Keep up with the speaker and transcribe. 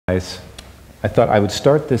Guys, I thought I would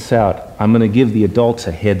start this out. I'm going to give the adults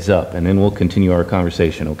a heads up, and then we'll continue our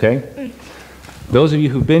conversation, okay? Those of you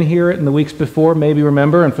who've been here in the weeks before maybe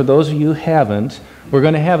remember, and for those of you who haven't, we're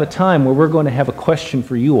going to have a time where we're going to have a question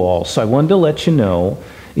for you all. So I wanted to let you know,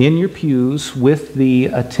 in your pews with the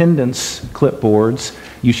attendance clipboards,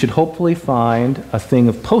 you should hopefully find a thing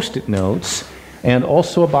of Post-it notes and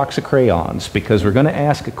also a box of crayons, because we're going to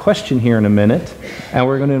ask a question here in a minute, and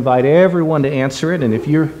we're going to invite everyone to answer it, and if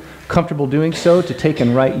you're comfortable doing so, to take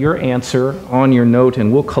and write your answer on your note,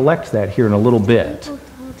 and we'll collect that here in a little bit.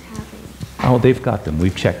 Oh, they've got them.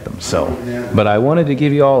 We've checked them. So, but I wanted to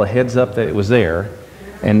give you all a heads up that it was there,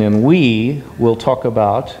 and then we will talk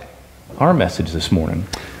about our message this morning.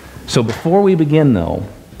 So before we begin, though,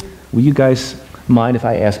 will you guys mind if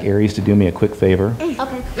I ask Aries to do me a quick favor?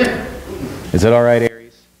 Okay. Is that all right,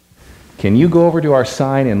 Aries? Can you go over to our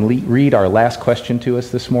sign and read our last question to us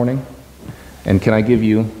this morning? And can I give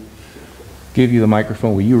you the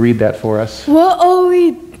microphone? Will you read that for us? What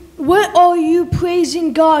are you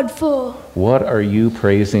praising God for? What are you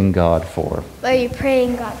praising God for? What are you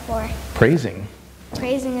praying God for? Praising.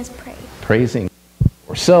 Praising is praise. Praising.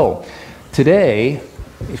 So, today,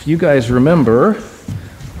 if you guys remember,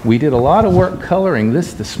 we did a lot of work coloring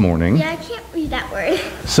this morning. Yeah, I can't read that word.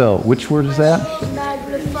 So, which word is that?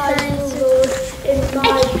 Magnify the Lord and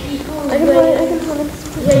my people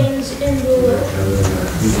reigns in the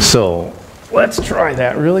Lord. So, let's try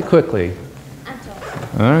that really quickly.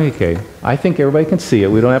 Okay, I think everybody can see it.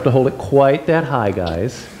 We don't have to hold it quite that high,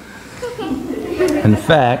 guys. In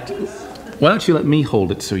fact, why don't you let me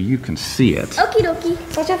hold it so you can see it? Okie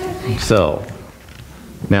dokie. So,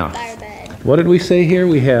 now, what did we say here?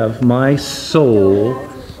 We have my soul,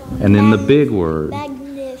 and then the big word,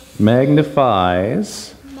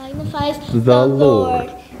 magnifies the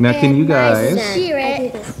Lord. Now, can you guys? My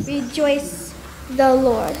spirit rejoice the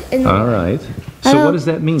Lord. All right. So what does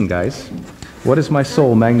that mean, guys? What does my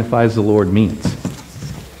soul magnifies the Lord means?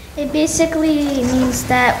 It basically means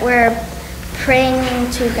that we're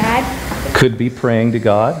praying to God. Could be praying to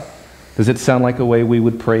God. Does it sound like a way we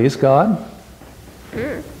would praise God?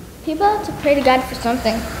 People have to pray to God for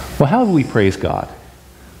something. Well, how do we praise God?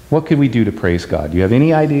 What could we do to praise God? Do you have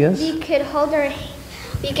any ideas? We could hold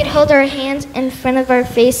our hands in front of our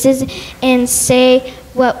faces and say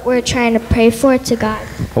what we're trying to pray for to God.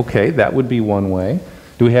 Okay, that would be one way.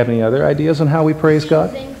 Do we have any other ideas on how we praise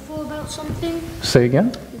God? Being thankful about something. Say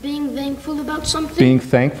again? Being thankful about something. Being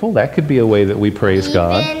thankful, that could be a way that we praise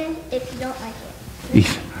God. Even if you don't like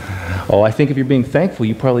it. Oh, I think if you're being thankful,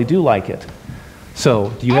 you probably do like it.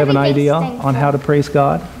 So, do you have an idea on how to praise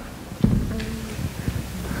God?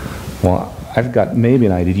 Well, I've got maybe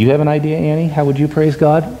an idea. Do you have an idea, Annie? How would you praise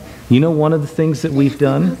God? You know one of the things that we've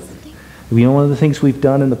done? You know one of the things we've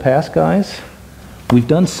done in the past, guys? We've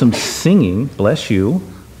done some singing, bless you.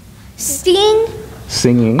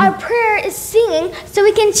 Singing. Our prayer is singing so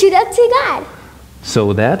we can shoot up to God.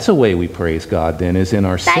 So that's a way we praise God then, is in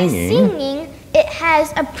our singing. By singing, it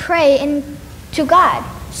has a pray to God.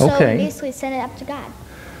 So Okay. basically send it up to God.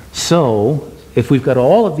 So, if we've got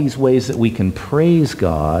all of these ways that we can praise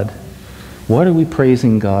God, what are we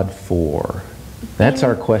praising God for? That's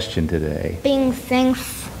our question today. Being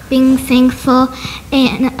thankful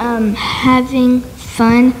and having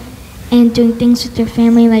fun and doing things with your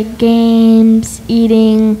family like games,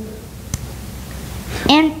 eating,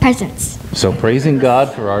 and presents. So praising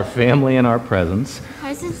God for our family and our presents.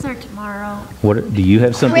 Presents are tomorrow. What do you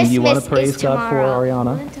have something you want to Christmas praise is God for, tomorrow.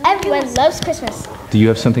 Ariana? Everyone loves Christmas. Do you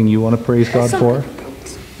have something you want to praise God for?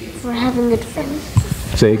 For having good families.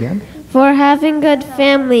 Say again? For having good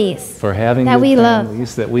families. For having That good we love.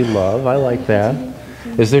 families that we love. I like that.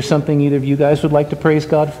 Is there something either of you guys would like to praise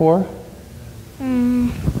God for?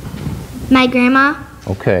 My grandma.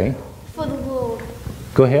 Okay. For the world.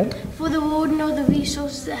 Go ahead. For the world and all the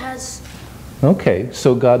resources it has. Okay,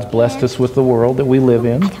 so God's blessed us with the world that we live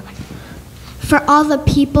in. For all the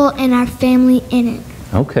people in our family in it.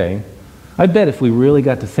 Okay. I bet if we really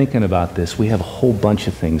got to thinking about this, we have a whole bunch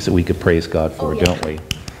of things that we could praise God for, don't we?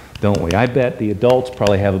 Don't we? I bet the adults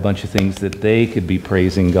probably have a bunch of things that they could be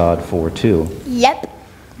praising God for too. Yep.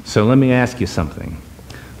 So let me ask you something.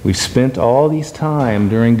 We've spent all these time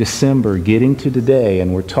during December getting to today,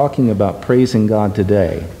 and we're talking about praising God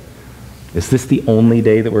today. Is this the only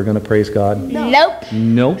day that we're going to praise God? Nope.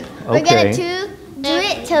 Nope. We're Okay. going to do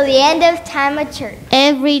it till the end of time of church.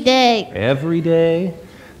 Every day. Every day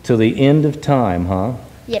till the end of time, huh?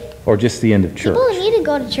 Yep. Or just the end of church? People need to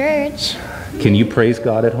go to church. Can you praise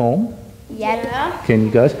God at home? Yep. Can you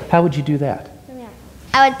guys? How would you do that?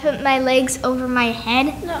 I would put my legs over my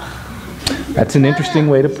head. That's an interesting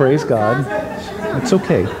way to praise God. It's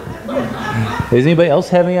okay. Does anybody else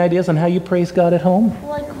have any ideas on how you praise God at home?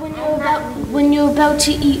 Like when you're about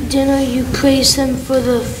to eat dinner, you praise Him for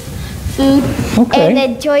the food. Okay.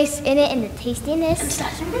 And the joys in it and the tastiness.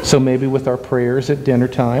 So maybe with our prayers at dinner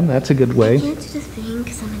time, that's a good way. I can't do the thing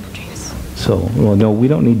because I'm in a dress. So, well, no, we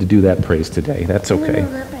don't need to do that praise today. That's okay.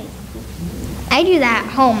 I do that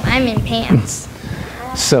at home. I'm in pants.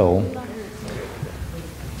 So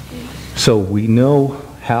we know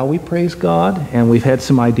how we praise God, and we've had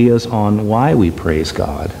some ideas on why we praise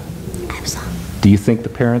God. Do you think the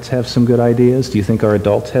parents have some good ideas? Do you think our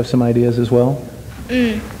adults have some ideas as well?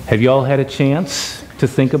 Have you all had a chance to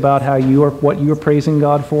think about what you are praising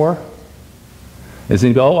God for? Is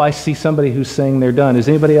anybody, oh, I see somebody who's saying they're done. Does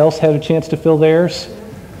anybody else have a chance to fill theirs?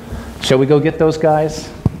 Shall we go get those guys?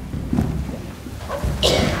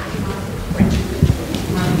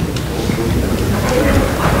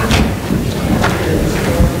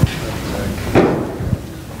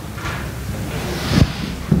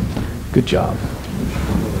 Good job.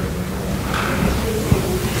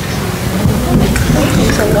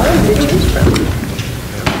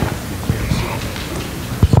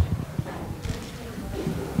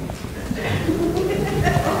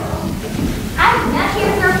 I'm not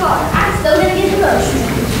here for far. I'm still going to get the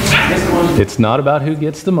most. It's not about who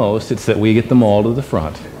gets the most, it's that we get them all to the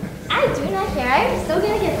front. I do not care. I'm still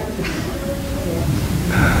going to get them.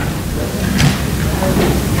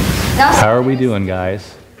 How are we doing,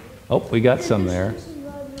 guys? Oh, we got some there.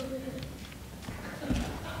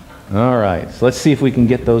 All right, so let's see if we can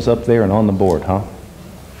get those up there and on the board, huh?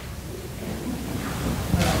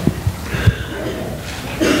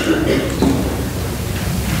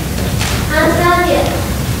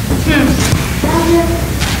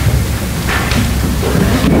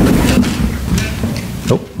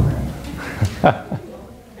 Oh.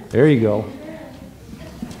 There you go.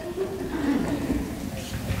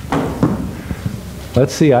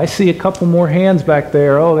 Let's see, I see a couple more hands back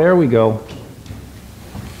there. Oh, there we go.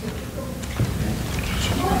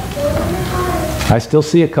 I still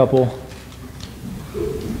see a couple.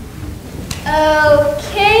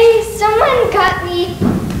 Okay, someone got me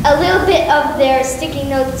a little bit of their sticky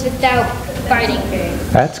notes without biting.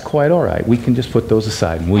 That's quite all right. We can just put those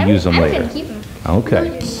aside and we'll use them I'm later. going to keep them.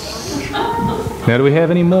 Okay. Now, do we have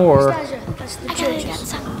any more?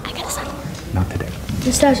 Not today.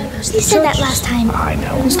 Nostalgia, that's the You said that last time. I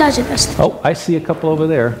know. Nostalgia, that's the Oh, I see a couple over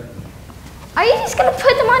there. Are you just going to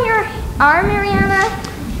put them on your arm,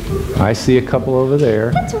 Ariana? I see a couple over there.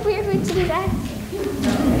 That's a weird way to do that.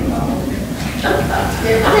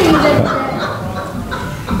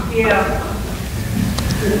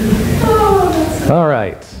 All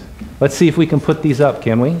right. Let's see if we can put these up,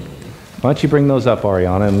 can we? Why don't you bring those up,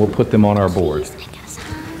 Ariana, and we'll put them on our board. We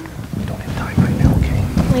don't have time right now, okay?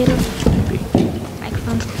 Later. Maybe.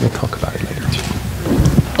 Microphone. We'll talk about it later.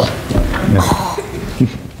 Yeah.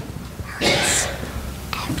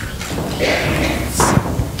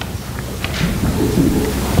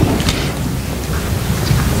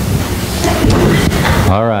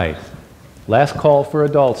 All right. Last call for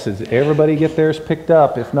adults. Did everybody get theirs picked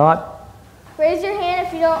up? If not, Raise your hand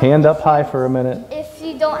if you don't. hand up high for a minute. If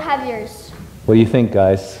you don't have yours. What do you think,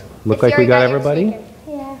 guys? Look If like you we got already everybody? yours,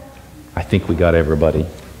 yeah. I think we got everybody.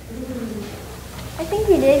 I think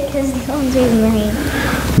we did because no one's raising their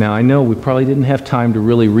hand. Now, I know we probably didn't have time to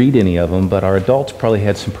really read any of them, but our adults probably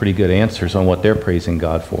had some pretty good answers on what they're praising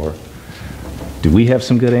God for. Do we have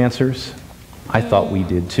some good answers? I thought we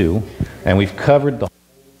did too. And we've covered the whole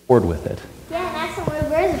board with it. Yeah, and that's some weird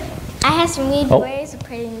words. I have some weird Oh. ways of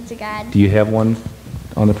praying to God. Do you have one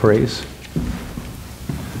on the praise?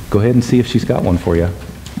 Go ahead and see if she's got one for you.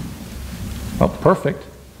 Oh, perfect.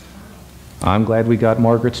 I'm glad we got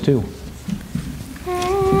Margaret's too.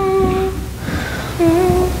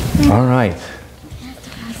 All right.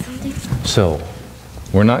 So,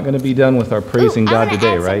 we're not going to be done with our praising God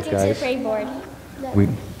today, right, guys?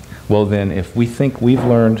 Well, then, if we think we've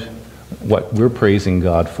learned what we're praising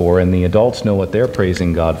God for and the adults know what they're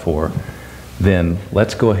praising God for, then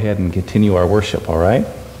let's go ahead and continue our worship, all right?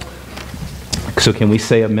 So can we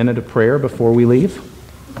say a minute of prayer before we leave?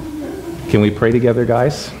 Can we pray together,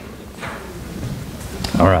 guys?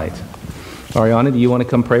 All right. Ariana, do you want to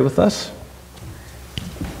come pray with us?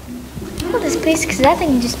 Hold this, please, because that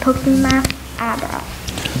thing just poked me in my eyebrow.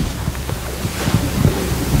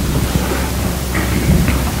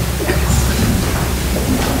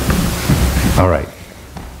 All right.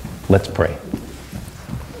 Let's pray.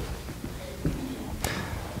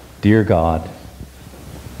 Dear God,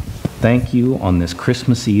 thank you on this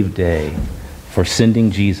Christmas Eve day for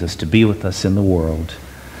sending Jesus to be with us in the world.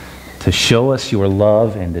 to show us your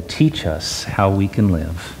love and to teach us how we can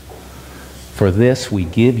live. For this, we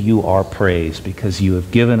give you our praise because you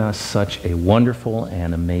have given us such a wonderful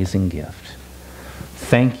and amazing gift.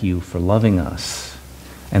 Thank you for loving us,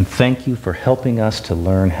 and thank you for helping us to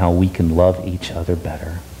learn how we can love each other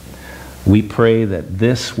better. We pray that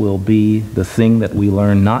this will be the thing that we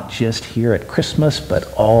learn not just here at Christmas,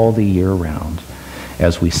 but all the year round,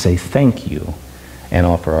 as we say thank you and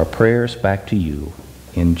offer our prayers back to you.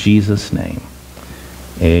 In Jesus' name,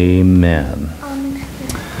 amen.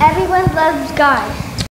 Everyone loves God.